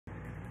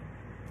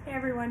Hey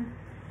everyone.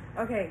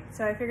 Okay,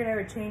 so I figured I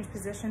would change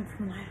position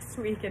from last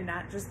week and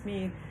not just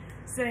me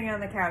sitting on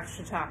the couch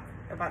to talk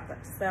about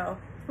this. So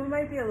it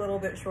might be a little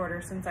bit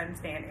shorter since I'm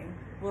standing.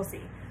 We'll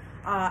see.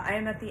 I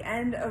am at the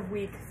end of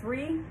week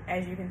 3.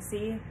 As you can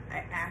see,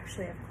 I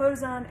actually have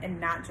clothes on and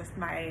not just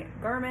my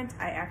garment.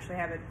 I actually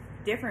have a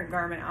different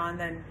garment on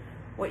than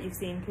what you've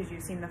seen because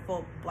you've seen the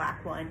full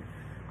black one.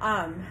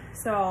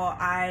 So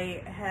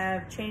I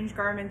have changed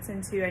garments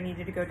into, I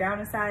needed to go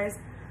down a size,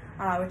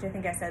 which I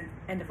think I said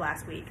end of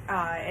last week.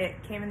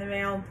 It came in the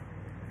mail.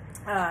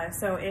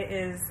 So it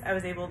is, I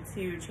was able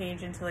to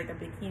change into like a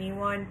bikini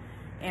one,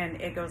 and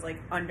it goes like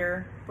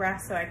under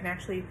breast, so I can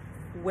actually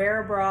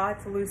wear a bra.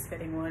 It's a loose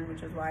fitting one,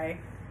 which is why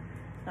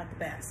it's not the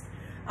best.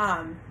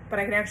 But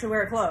I can actually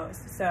wear clothes,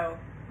 so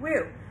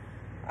woo.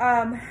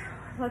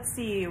 Let's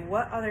see,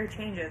 what other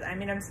changes? I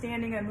mean, I'm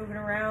standing, I'm moving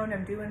around,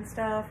 I'm doing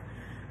stuff.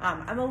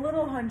 I'm a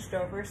little hunched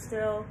over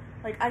still.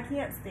 Like, I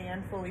can't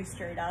stand fully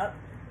straight up,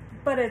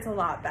 but it's a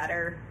lot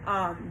better.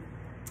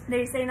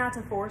 They say not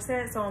to force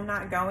it, so I'm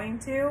not going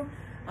to.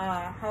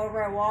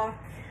 However I walk,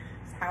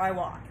 is how I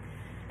walk.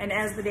 And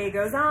as the day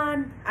goes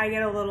on, I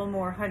get a little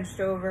more hunched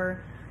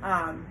over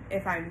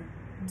if I'm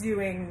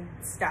doing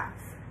stuff,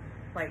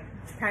 like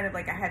kind of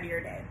like a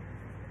heavier day.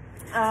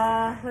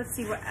 Let's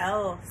see what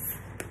else.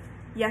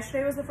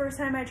 Yesterday was the first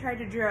time I tried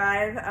to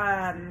drive,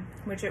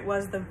 which that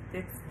was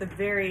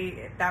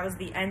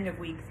the end of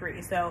week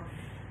 3. So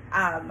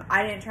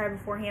I didn't try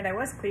beforehand. I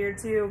was cleared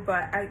to,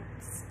 but I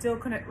still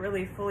couldn't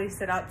really fully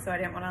sit up, so I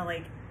didn't want to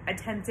like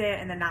attempt it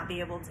and then not be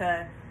able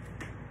to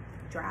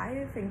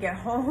drive and get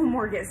home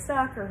or get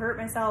stuck or hurt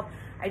myself.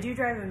 I do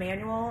drive a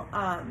manual,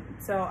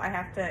 so I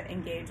have to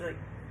engage like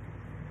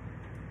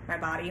my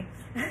body.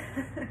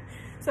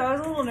 So I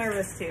was a little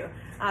nervous too,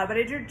 but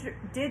I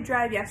did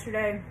drive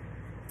yesterday.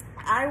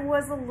 I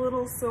was a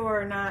little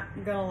sore, not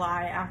gonna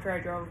lie, after I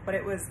drove, but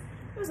it was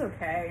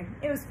okay.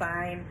 It was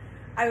fine.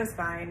 I was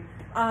fine.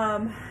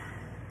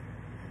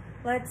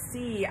 Let's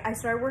see. I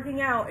started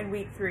working out in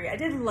week 3. I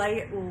did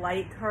light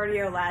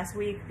cardio last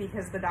week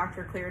because the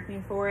doctor cleared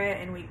me for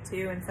it in week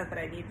 2 and said that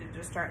I needed to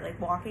just start like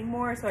walking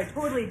more. So I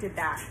totally did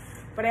that.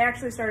 But I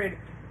actually started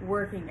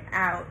working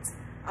out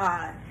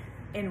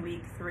in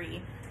week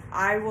 3.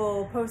 I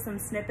will post some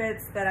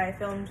snippets that I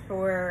filmed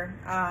for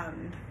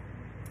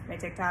my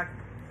TikTok.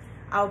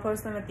 I'll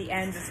post them at the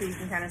end just so you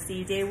can kind of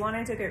see. Day 1,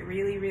 I took it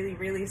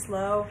really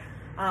slow.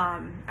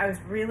 I was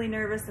really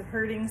nervous of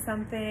hurting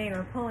something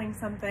or pulling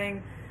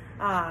something.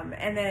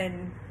 And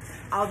then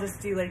I'll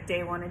just do like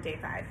day 1 and day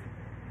 5.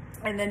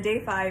 And then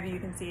day 5, you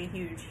can see a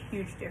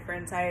huge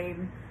difference. I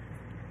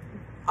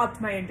upped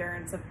my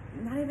endurance,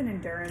 not even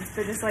endurance,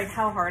 but just like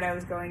how hard I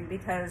was going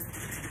because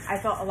I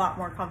felt a lot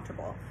more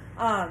comfortable.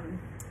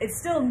 It's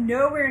still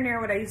nowhere near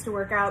what I used to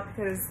work out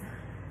because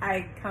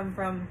I come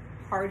from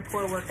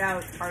hardcore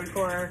workouts,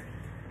 hardcore,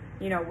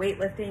 you know,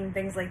 weightlifting,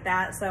 things like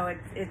that. So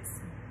it's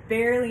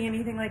barely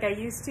anything like I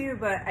used to,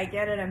 but I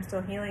get it. I'm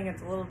still healing.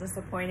 It's a little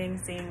disappointing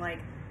seeing like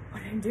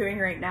what I'm doing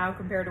right now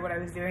compared to what I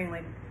was doing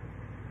like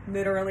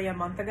literally a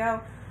month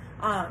ago.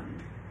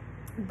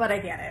 But I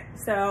get it.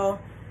 So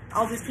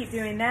I'll just keep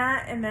doing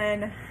that. And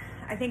then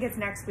I think it's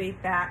next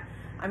week that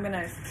I'm going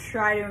to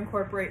try to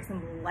incorporate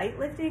some light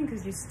lifting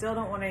because you still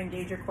don't want to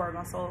engage your core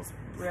muscles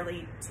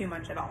really too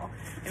much at all.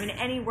 I mean,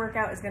 any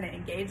workout is going to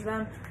engage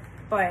them,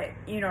 but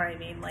you know what I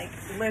mean? Like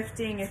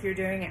lifting, if you're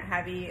doing it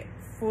heavy,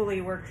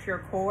 fully works your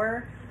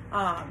core,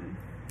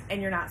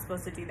 and you're not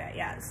supposed to do that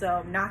yet. So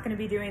I'm not going to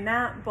be doing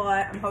that,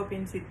 but I'm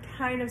hoping to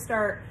kind of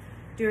start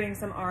doing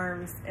some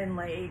arms and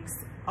legs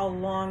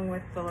along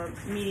with the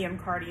medium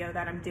cardio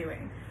that I'm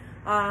doing.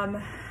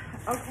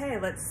 Okay,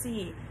 let's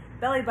see.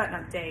 Belly button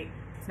update.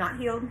 It's not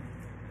healed.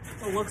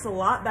 It looks a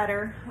lot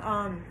better.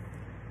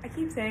 I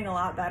keep saying a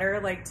lot better.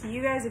 Like to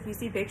you guys, if you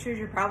see pictures,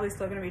 you're probably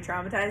still going to be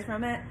traumatized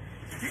from it.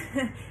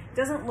 It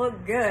doesn't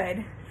look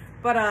good.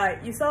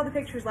 But you saw the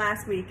pictures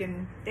last week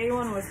and day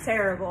 1 was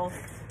terrible.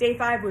 Day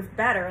 5 was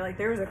better. Like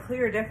there was a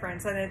clear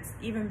difference and it's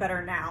even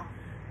better now.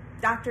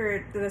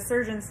 The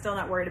surgeon's still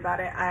not worried about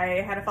it. I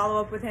had a follow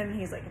up with him.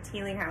 He's like, it's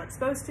healing how it's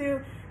supposed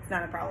to. It's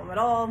not a problem at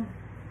all.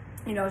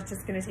 You know, it's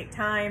just going to take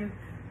time,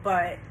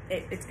 but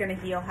it's going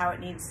to heal how it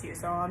needs to.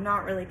 So I'm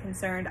not really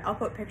concerned. I'll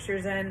put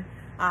pictures in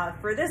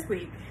for this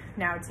week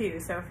now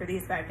too. So for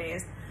these 5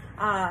 days.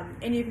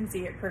 And you can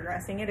see it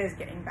progressing. It is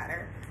getting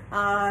better.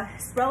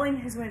 Swelling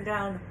has went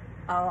down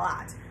a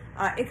lot.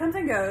 It comes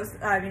and goes.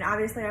 I mean,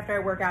 obviously after I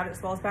work out, it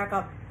swells back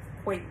up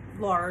quite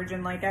large,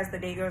 and like as the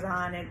day goes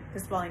on, the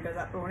swelling goes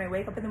up. But when I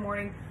wake up in the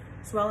morning,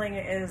 swelling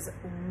is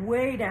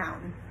way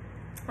down,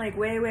 like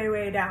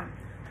way down.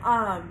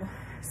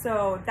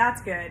 So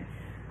that's good.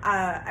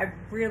 I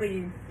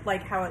really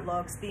like how it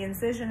looks. The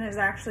incision is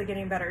actually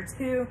getting better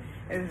too.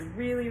 It was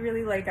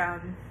really like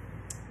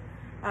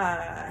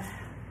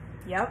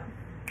yep,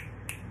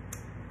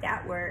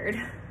 that word.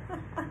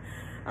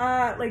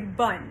 Like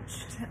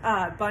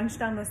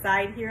bunched on the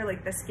side here,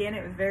 like the skin,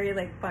 it was very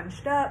like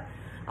bunched up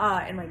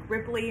and like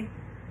ripply.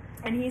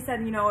 And he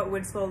said, you know, it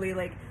would slowly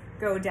like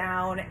go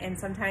down, and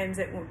sometimes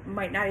it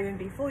might not even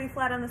be fully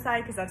flat on the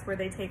side, because that's where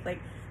they take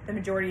like the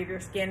majority of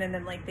your skin, and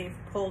then like they've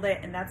pulled it,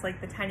 and that's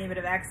like the tiny bit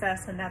of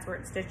excess, and that's where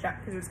it's stitched up,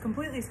 because it's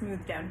completely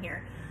smooth down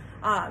here.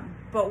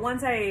 But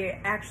once I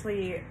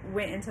actually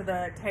went into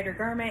the tighter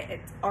garment,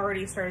 it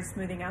already started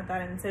smoothing out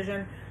that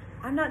incision.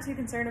 I'm not too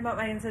concerned about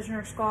my incision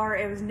or scar.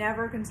 It was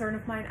never a concern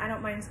of mine. I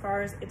don't mind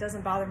scars. It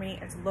doesn't bother me.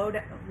 It's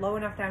low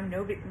enough down.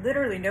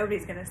 Literally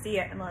nobody's gonna see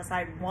it unless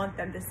I want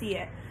them to see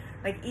it.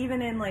 Like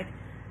even in like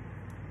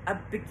a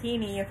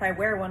bikini, if I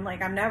wear one,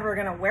 like I'm never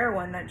gonna wear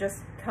one that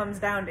just comes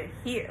down to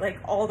here, like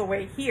all the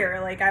way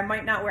here. Like I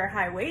might not wear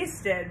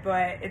high-waisted,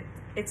 but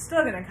it's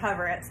still gonna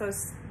cover it. So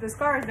the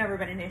scar has never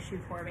been an issue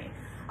for me.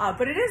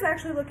 But it is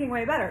actually looking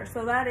way better,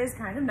 so that is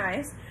kind of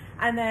nice.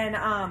 And then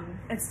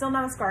it's still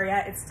not a scar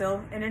yet, it's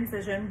still an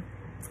incision.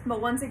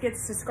 But once it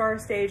gets to scar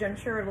stage, I'm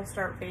sure it'll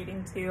start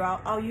fading too.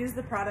 I'll use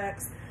the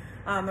products.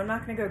 I'm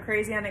not gonna go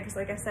crazy on it, because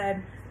like I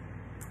said,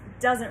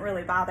 it doesn't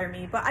really bother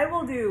me. But I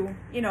will do,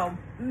 you know,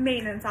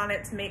 maintenance on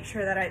it to make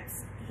sure that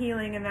it's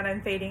healing and that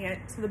I'm fading it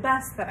to the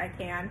best that I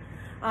can.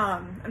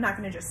 I'm not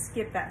gonna just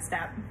skip that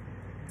step.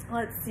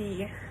 Let's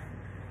see.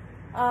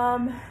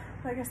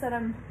 Like I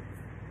said,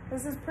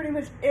 this is pretty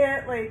much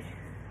it. Like,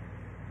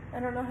 I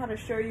don't know how to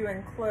show you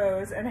in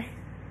clothes, and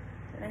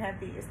I have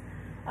these,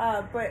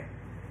 but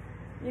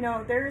you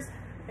know,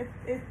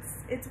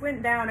 it's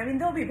went down. I mean,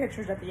 there'll be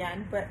pictures at the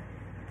end, but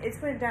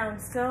it's went down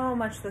so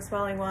much, the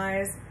swelling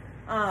wise.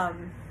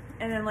 And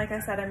then like I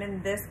said, I'm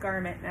in this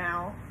garment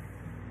now,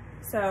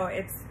 so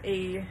it's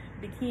a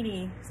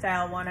bikini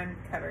style one. I'm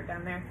covered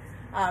down there,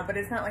 but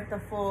it's not like the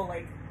full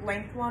like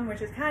length one,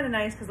 which is kind of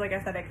nice, because like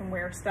I said, I can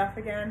wear stuff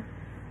again.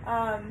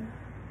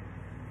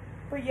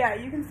 But yeah,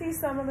 you can see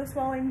some of the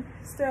swelling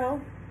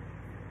still,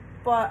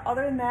 but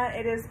other than that,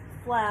 it is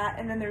flat,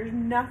 and then there's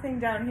nothing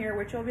down here,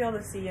 which you'll be able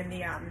to see in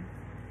the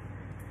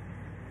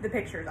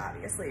pictures,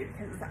 obviously,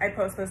 because I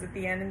post those at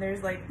the end, and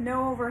there's like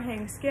no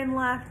overhang skin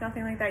left,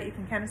 nothing like that. You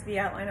can kind of see the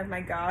outline of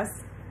my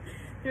gauze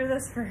through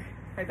this for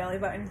my belly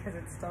button, because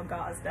it's still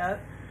gauzed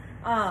up.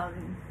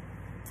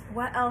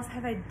 What else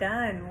have I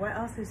done? What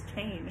else has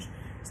changed?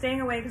 Staying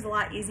awake is a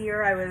lot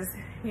easier. I was,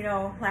 you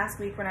know, last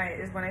week when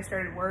I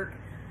started work,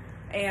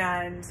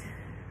 and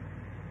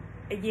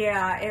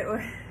yeah,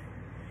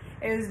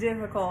 it was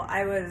difficult.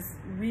 I was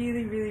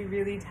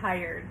really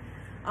tired.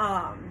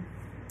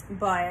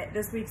 But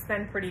this week's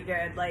been pretty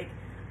good. Like,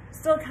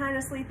 still kind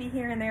of sleepy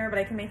here and there, but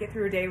I can make it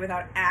through a day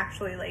without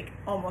actually like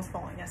almost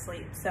falling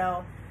asleep.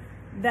 So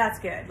that's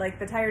good. Like,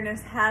 the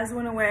tiredness has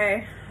went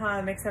away,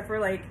 except for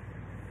like,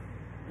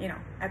 you know,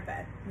 at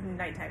bed,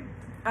 nighttime.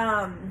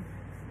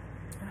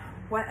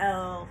 What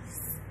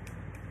else?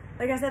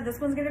 Like I said, this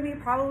one's gonna be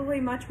probably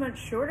much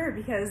shorter,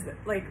 because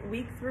like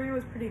week 3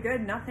 was pretty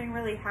good. Nothing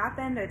really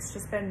happened. It's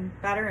just been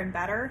better and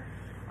better.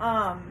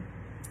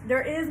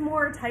 There is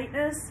more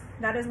tightness.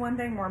 That is one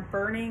thing, more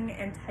burning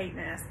and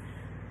tightness.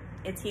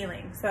 It's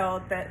healing.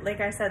 So that, like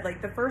I said,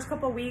 like the first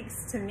couple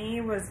weeks to me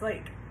was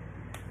like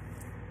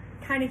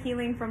kind of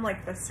healing from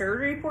like the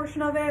surgery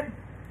portion of it.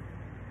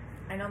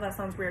 I know that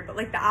sounds weird, but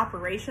like the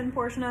operation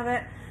portion of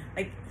it,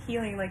 like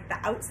healing like the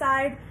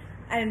outside,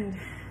 and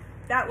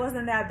that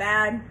wasn't that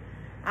bad.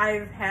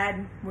 I've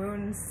had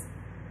wounds,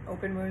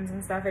 open wounds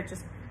and stuff. It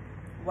just,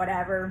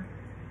 whatever.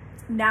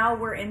 Now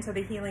we're into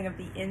the healing of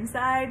the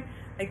inside,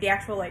 like the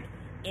actual like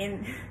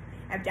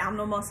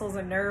abdominal muscles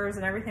and nerves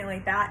and everything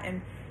like that.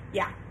 And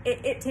yeah,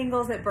 it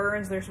tingles, it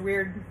burns. There's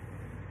weird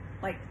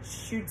like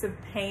shoots of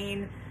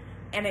pain,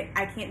 and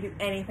I can't do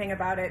anything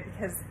about it,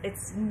 because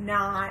it's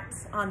not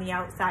on the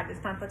outside.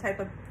 It's not the type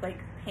of like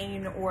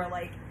pain or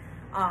like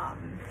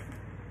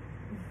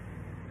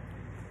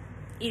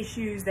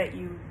issues that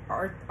you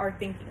are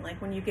thinking,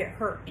 like when you get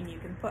hurt and you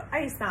can put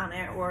ice on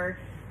it, or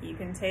you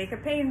can take a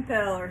pain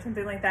pill or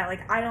something like that.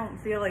 Like, I don't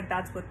feel like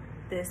that's what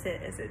this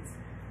is.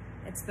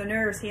 It's the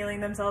nerves healing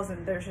themselves,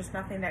 and there's just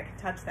nothing that can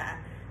touch that,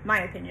 in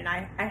my opinion.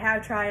 I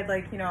have tried,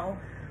 like, you know,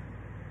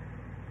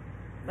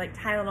 like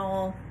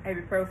Tylenol,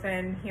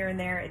 ibuprofen here and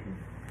there.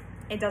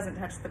 It doesn't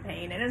touch the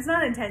pain, and it's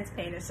not intense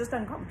pain, it's just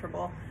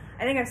uncomfortable.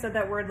 I think I've said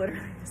that word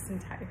literally this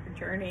entire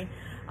journey.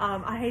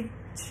 I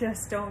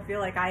just don't feel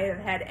like I have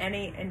had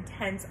any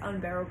intense,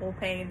 unbearable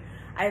pain.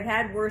 I've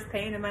had worse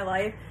pain in my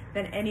life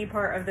than any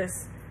part of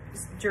this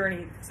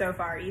journey so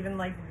far, even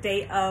like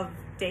day of,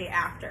 day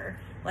after.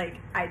 Like,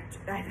 I've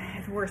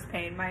had worse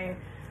pain. My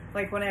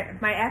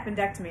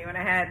appendectomy, when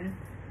I had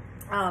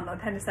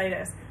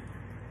appendicitis,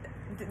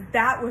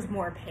 that was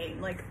more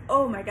pain. Like,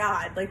 oh my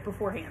God, like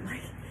beforehand,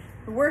 like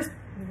the worst,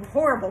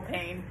 horrible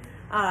pain.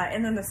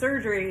 And then the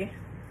surgery,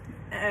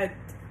 that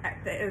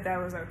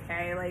was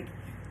okay. Like,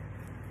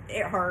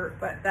 it hurt,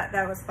 but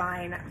that was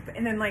fine.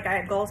 And then like I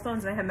had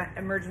gallstones, and I had my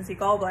emergency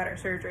gallbladder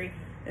surgery.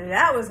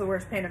 That was the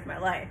worst pain of my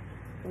life.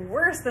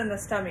 Worse than the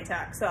tummy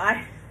tuck. So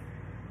I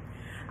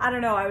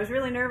don't know. I was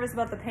really nervous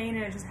about the pain,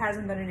 and it just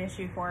hasn't been an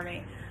issue for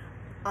me.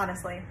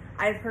 Honestly,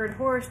 I've heard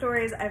horror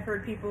stories. I've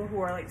heard people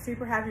who are like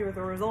super happy with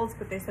the results,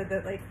 but they said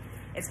that like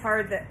it's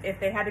hard, that if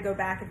they had to go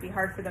back, it'd be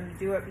hard for them to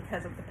do it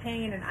because of the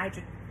pain. And I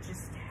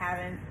just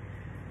haven't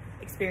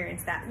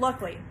experienced that.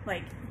 Luckily,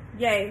 like,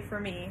 yay for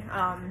me.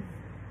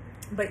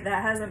 But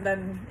that hasn't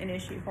been an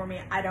issue for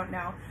me. I don't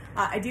know.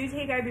 I do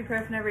take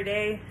ibuprofen every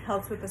day.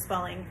 Helps with the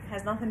swelling.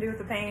 Has nothing to do with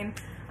the pain,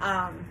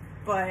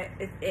 but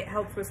it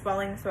helps with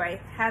swelling. So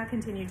I have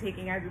continued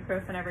taking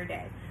ibuprofen every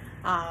day.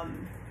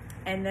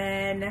 And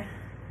then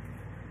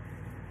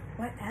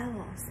what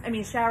else? I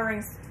mean,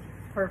 showering's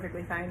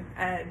perfectly fine.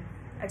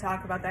 I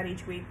talk about that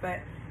each week, but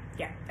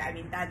yeah, I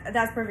mean,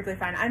 that's perfectly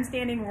fine. I'm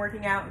standing and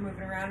working out and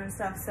moving around and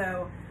stuff,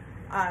 so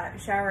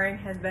showering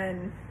has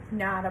been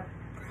not a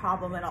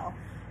problem at all.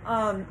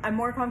 I'm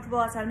more comfortable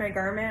outside my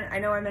garment. I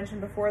know I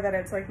mentioned before that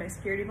it's like my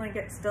security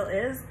blanket, still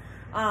is.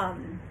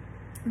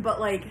 But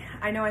like,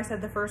 I know I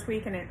said the first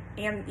week and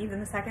even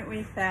the second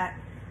week that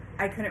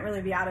I couldn't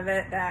really be out of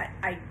it, that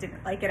I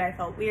didn't like it. I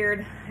felt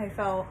weird. I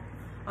felt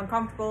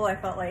uncomfortable. I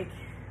felt like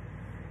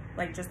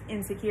just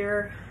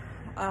insecure.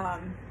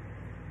 And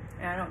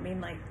I don't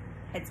mean like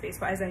headspace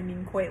wise, I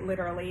mean quite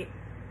literally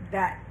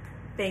that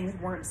things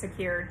weren't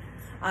secured.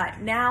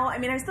 Now, I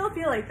mean, I still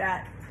feel like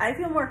that. I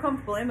feel more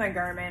comfortable in my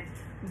garment,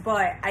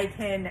 but I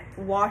can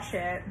wash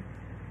it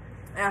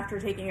after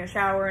taking a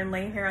shower and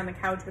laying here on the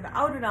couch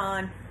without it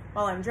on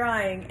while I'm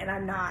drying, and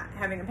I'm not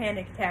having a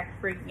panic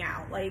attack, freaking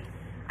out. Like,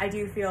 I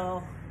do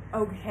feel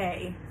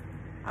okay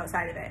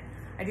outside of it.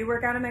 I do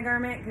work out in my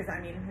garment because, I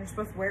mean, you're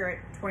supposed to wear it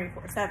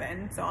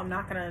 24/7, so I'm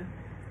not gonna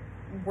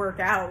work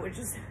out, which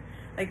is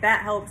like,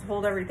 that helps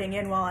hold everything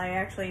in while I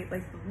actually,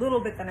 like, the little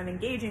bit that I'm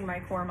engaging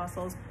my core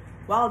muscles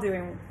while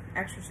doing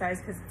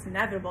exercise, because it's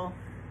inevitable,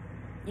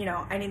 you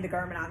know, I need the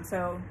garment on.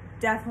 So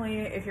definitely,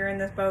 if you're in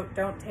this boat,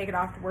 don't take it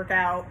off to work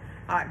out.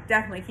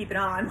 Definitely keep it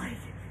on. Like,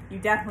 you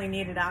definitely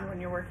need it on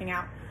when you're working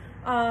out.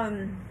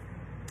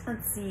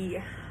 Let's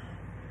see.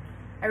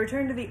 I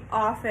returned to the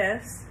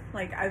office.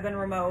 Like, I've been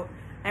remote.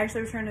 I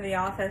actually returned to the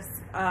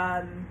office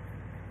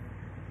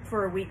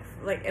for a week.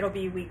 Like, it'll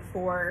be week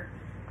 4.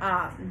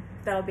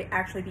 That'll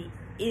actually be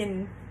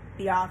in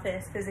the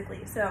office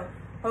physically. So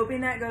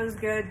hoping that goes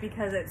good,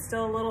 because it's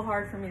still a little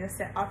hard for me to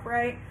sit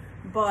upright,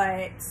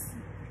 but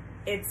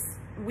it's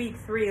week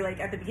 3, like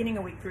at the beginning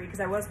of week 3, because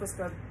I was supposed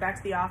to go back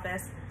to the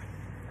office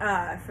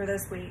for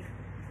this week,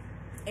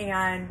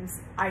 and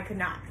I could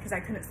not, because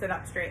I couldn't sit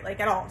up straight, like,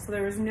 at all. So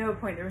there was no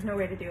point, there was no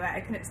way to do it. I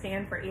couldn't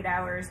stand for 8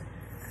 hours.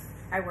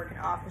 I work an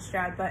office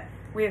job, but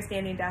we have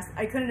standing desks.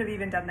 I couldn't have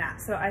even done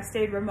that. So I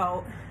stayed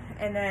remote,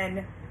 and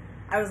then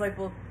I was like,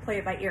 we'll play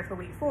it by ear for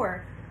week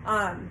 4.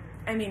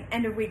 I mean,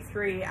 end of week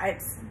 3,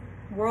 it's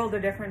world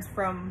of difference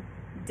from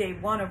day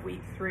 1 of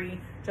week 3,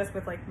 just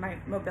with like my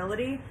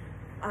mobility.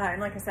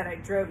 And like I said, I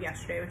drove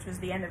yesterday, which was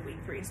the end of week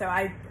 3. So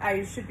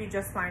I should be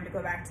just fine to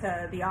go back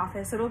to the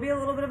office. It'll be a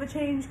little bit of a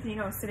change, you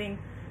know, sitting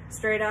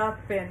straight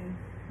up and,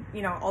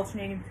 you know,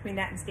 alternating between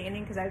that and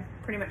standing, because I've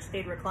pretty much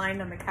stayed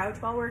reclined on the couch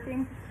while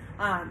working.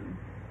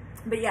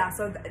 But yeah,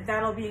 so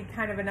that'll be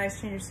kind of a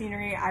nice change of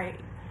scenery. I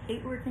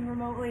hate working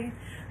remotely.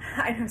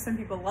 I know some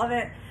people love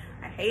it.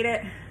 I hate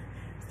it.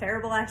 It's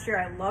terrible last year.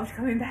 I loved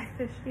coming back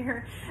this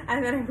year.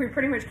 And then we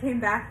pretty much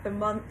came back the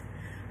month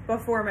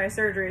before my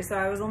surgery, so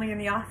I was only in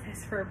the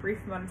office for a brief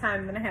amount of time,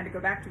 and then I had to go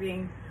back to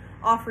being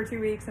off for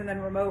 2 weeks and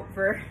then remote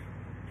for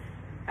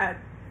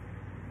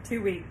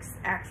 2 weeks,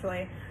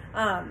 actually.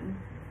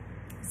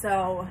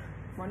 So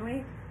 1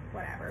 week,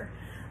 whatever.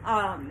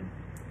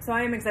 So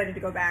I am excited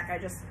to go back. I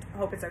just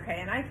hope it's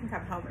okay, and I can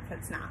come home if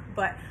it's not,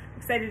 but I'm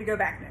excited to go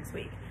back next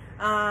week.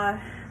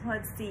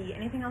 Let's see,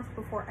 anything else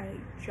before I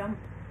jump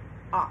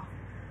off?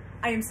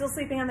 I am still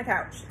sleeping on the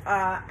couch.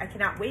 I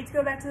cannot wait to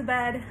go back to the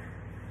bed.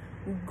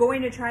 I'm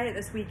going to try it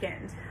this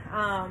weekend,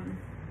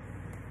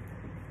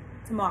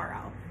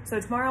 tomorrow. So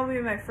tomorrow will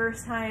be my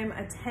first time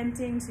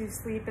attempting to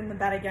sleep in the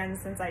bed again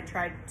since I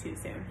tried too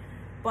soon.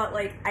 But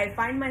like, I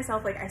find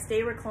myself, like, I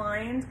stay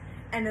reclined,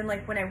 and then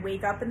like when I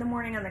wake up in the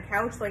morning on the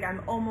couch, like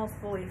I'm almost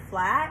fully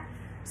flat.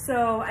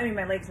 So, I mean,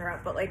 my legs are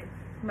up, but like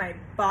my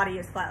body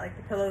is flat, like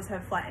the pillows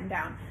have flattened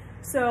down.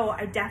 So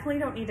I definitely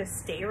don't need to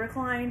stay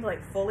reclined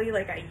like fully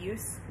like I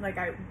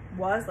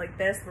was like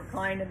this,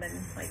 reclined and then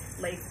like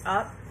legs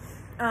up.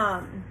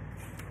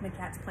 My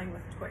cat's playing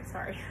with a toy,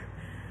 sorry.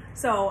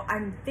 So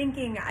I'm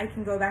thinking I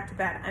can go back to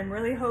bed. I'm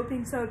really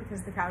hoping so,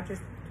 because the couch is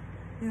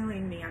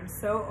killing me. I'm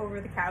so over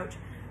the couch,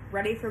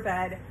 ready for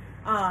bed.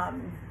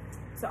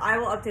 So I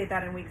will update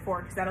that in week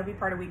 4, because that'll be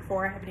part of week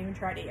 4. I haven't even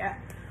tried it yet.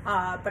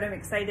 But I'm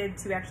excited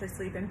to actually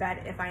sleep in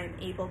bed if I am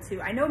able to.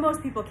 I know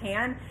most people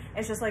can.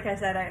 It's just like I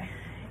said,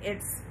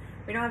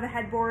 we don't have a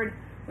headboard.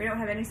 We don't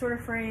have any sort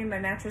of frame. My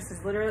mattress is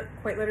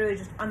quite literally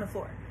just on the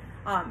floor.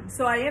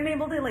 So I am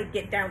able to like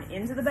get down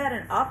into the bed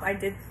and up. I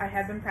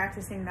have been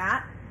practicing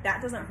that. That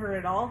doesn't hurt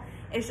at all.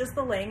 It's just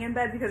the laying in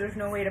bed, because there's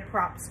no way to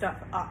prop stuff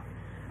up.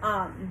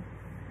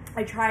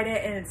 I tried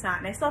it and it's not,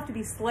 and I still have to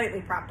be slightly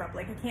propped up.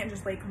 Like, I can't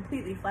just lay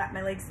completely flat.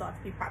 My legs still have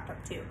to be propped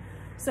up too.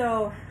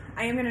 So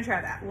I am gonna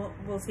try that.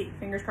 We'll see.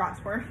 Fingers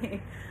crossed for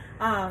me.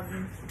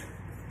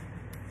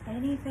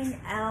 Anything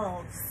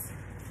else?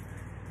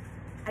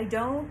 I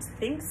don't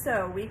think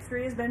so. Week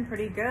 3 has been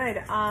pretty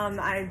good.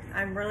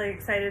 I'm really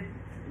excited,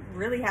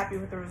 really happy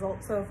with the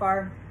results so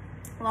far.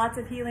 Lots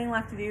of healing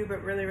left to do,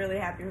 but really, really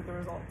happy with the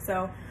results.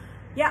 So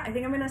yeah, I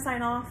think I'm gonna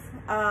sign off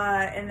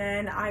and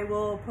then I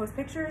will post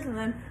pictures and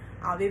then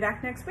I'll be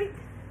back next week.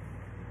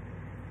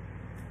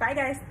 Bye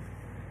guys.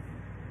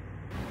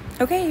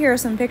 Okay, here are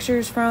some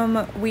pictures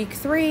from week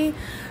 3.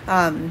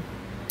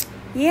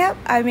 Yep,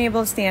 I'm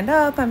able to stand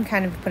up. I'm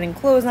kind of putting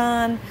clothes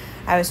on.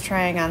 I was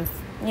trying on,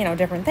 you know,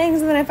 different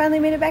things, and then I finally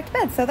made it back to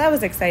bed, so that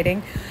was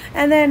exciting.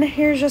 And then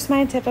here's just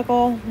my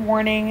typical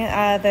warning.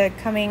 The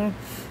coming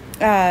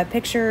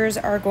pictures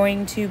are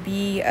going to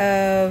be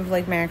of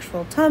like my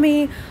actual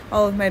tummy.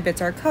 All of my bits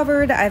are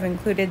covered. I've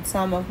included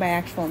some of my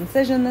actual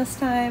incision this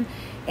time,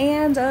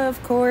 and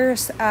of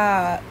course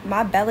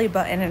my belly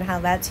button and how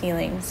that's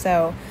healing.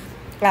 So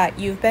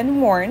you've been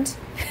warned.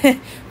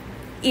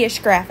 Ish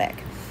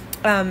graphic.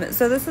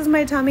 So this is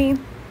my tummy.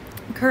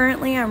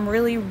 Currently, I'm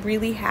really,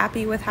 really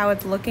happy with how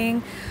it's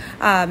looking.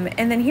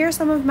 And then here's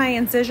some of my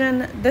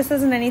incision. This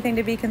isn't anything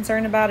to be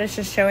concerned about. It's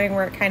just showing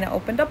where it kind of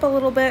opened up a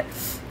little bit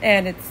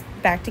and it's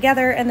back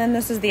together. And then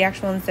this is the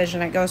actual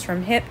incision. It goes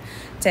from hip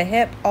to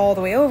hip all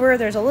the way over.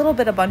 There's a little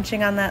bit of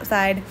bunching on that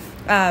side,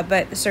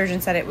 but the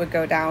surgeon said it would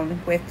go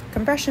down with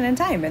compression and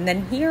time. And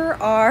then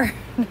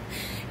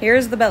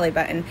here's the belly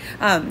button.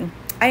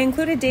 I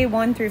included day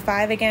 1 through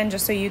 5 again,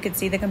 just so you could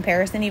see the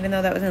comparison, even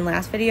though that was in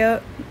last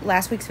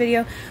week's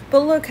video.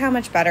 But look how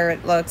much better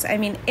it looks. I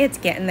mean, it's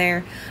getting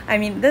there. I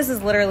mean, this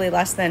is literally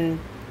less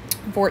than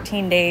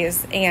 14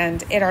 days,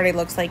 and it already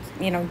looks like,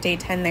 you know, day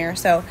 10 there.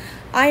 So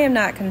I am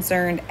not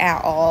concerned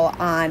at all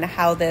on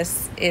how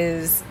this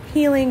is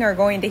healing or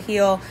going to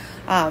heal.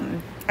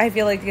 I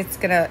feel like it's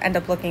going to end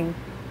up looking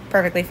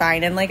perfectly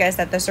fine. And like I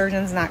said, the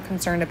surgeon's not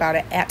concerned about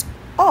it at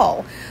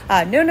all.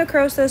 No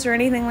necrosis or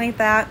anything like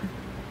that.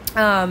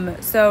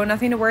 So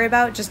nothing to worry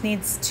about, just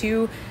needs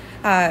to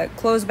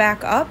close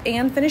back up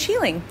and finish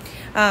healing.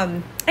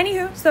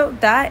 Anywho, so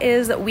that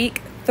is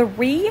week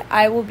 3.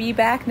 I will be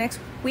back next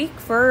week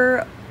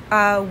for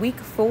week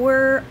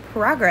 4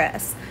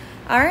 progress.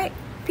 All right,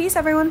 peace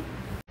everyone.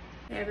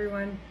 Hey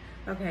everyone.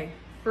 Okay,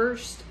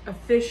 first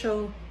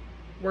official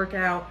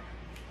workout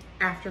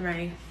after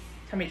my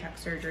tummy tuck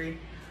surgery.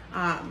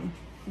 I'm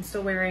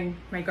still wearing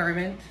my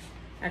garment.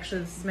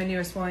 Actually, this is my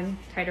newest one,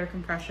 tighter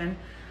compression.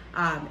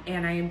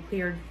 And I am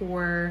cleared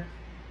for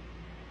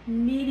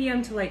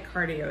medium to light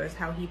cardio is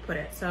how he put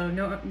it. So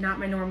no, not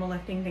my normal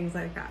lifting, things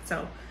like that.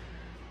 So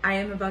I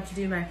am about to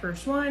do my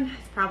first one.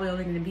 It's probably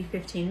only going to be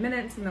 15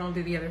 minutes, and then I'll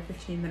do the other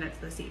 15 minutes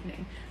this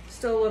evening.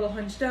 Still a little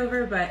hunched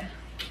over, but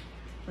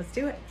let's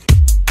do it.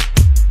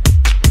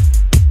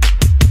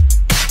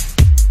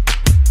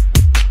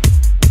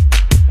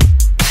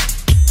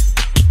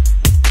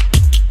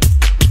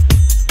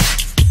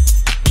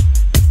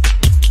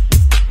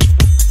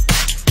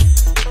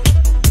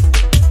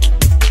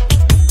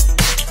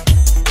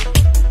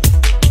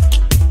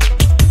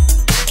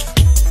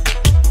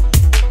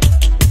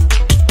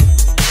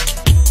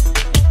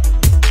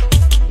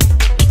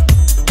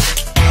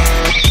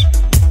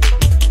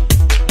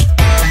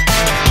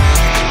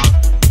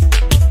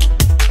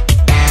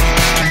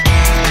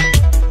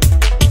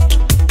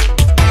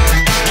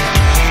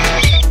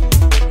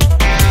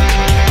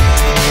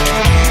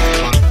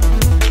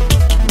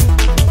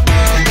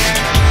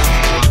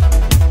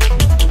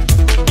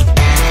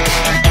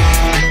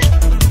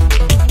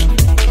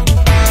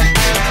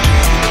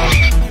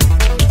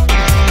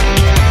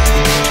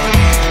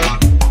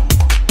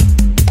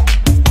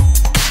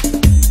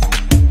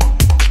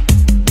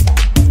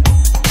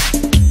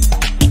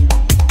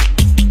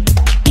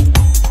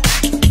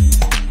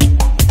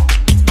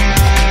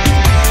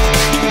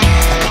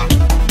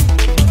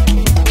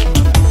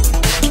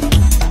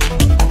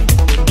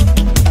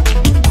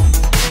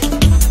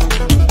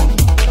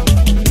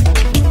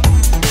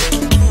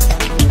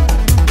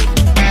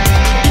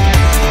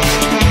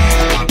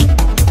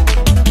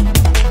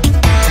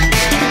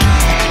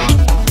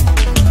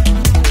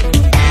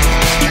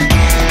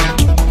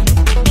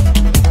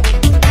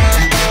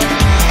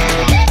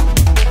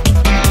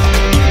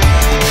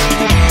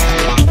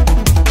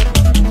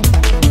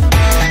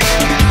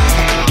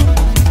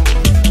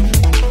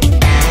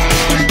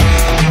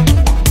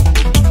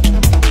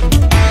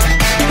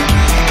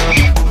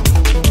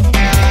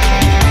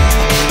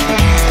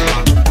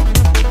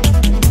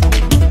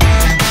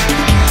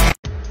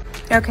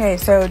 Okay,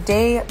 so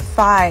day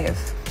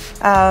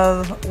 5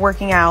 of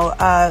working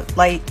out,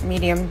 light,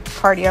 medium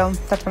cardio.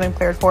 That's what I'm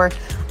cleared for.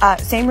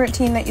 Same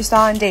routine that you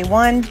saw in day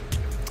 1.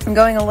 I'm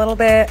going a little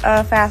bit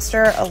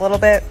faster, a little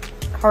bit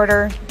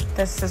harder.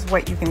 This is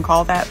what you can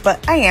call that,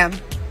 but I am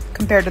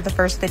compared to the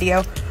first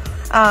video.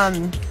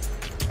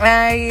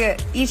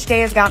 Each day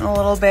has gotten a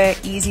little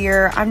bit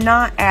easier. I'm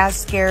not as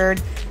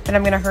scared that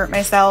I'm gonna hurt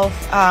myself.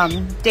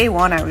 Day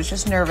 1, I was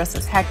just nervous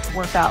as heck to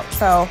work out,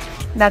 so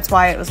that's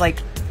why it was like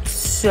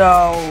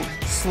so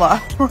slow.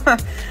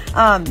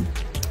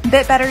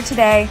 Bit better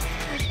today.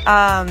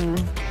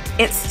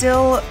 It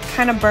still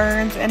kind of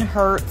burns and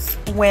hurts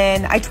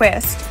when I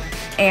twist,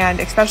 and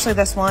especially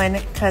this one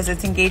because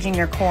it's engaging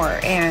your core,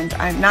 and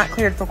I'm not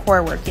cleared for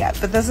core work yet,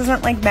 but this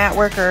isn't like mat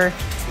work or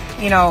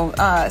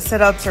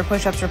sit-ups or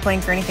push-ups or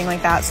plank or anything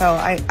like that. So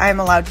I'm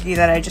allowed to do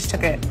that. I just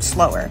took it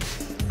slower.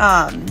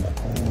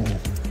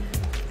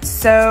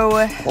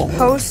 So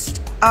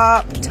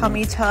post-op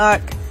tummy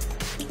tuck.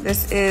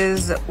 This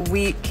is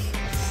week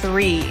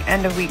 3,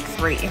 end of week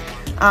 3. So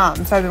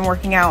I've been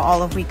working out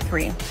all of week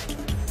 3.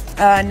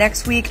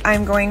 Next week,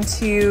 I'm going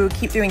to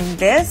keep doing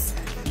this,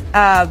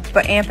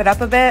 but amp it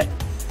up a bit.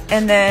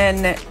 And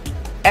then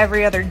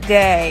every other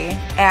day,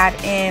 add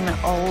in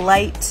a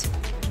light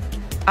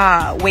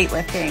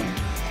weightlifting.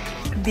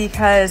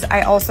 Because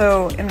I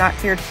also am not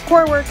cleared for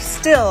core work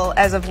still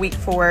as of week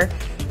 4.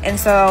 And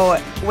so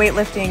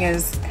weightlifting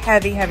is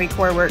heavy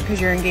core work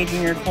because you're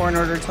engaging your core in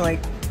order to like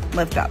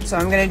lift up. So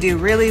I'm going to do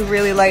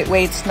really light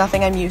weights,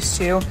 nothing I'm used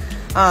to.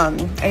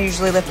 I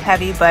usually lift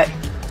heavy, but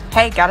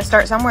hey, got to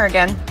start somewhere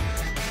again.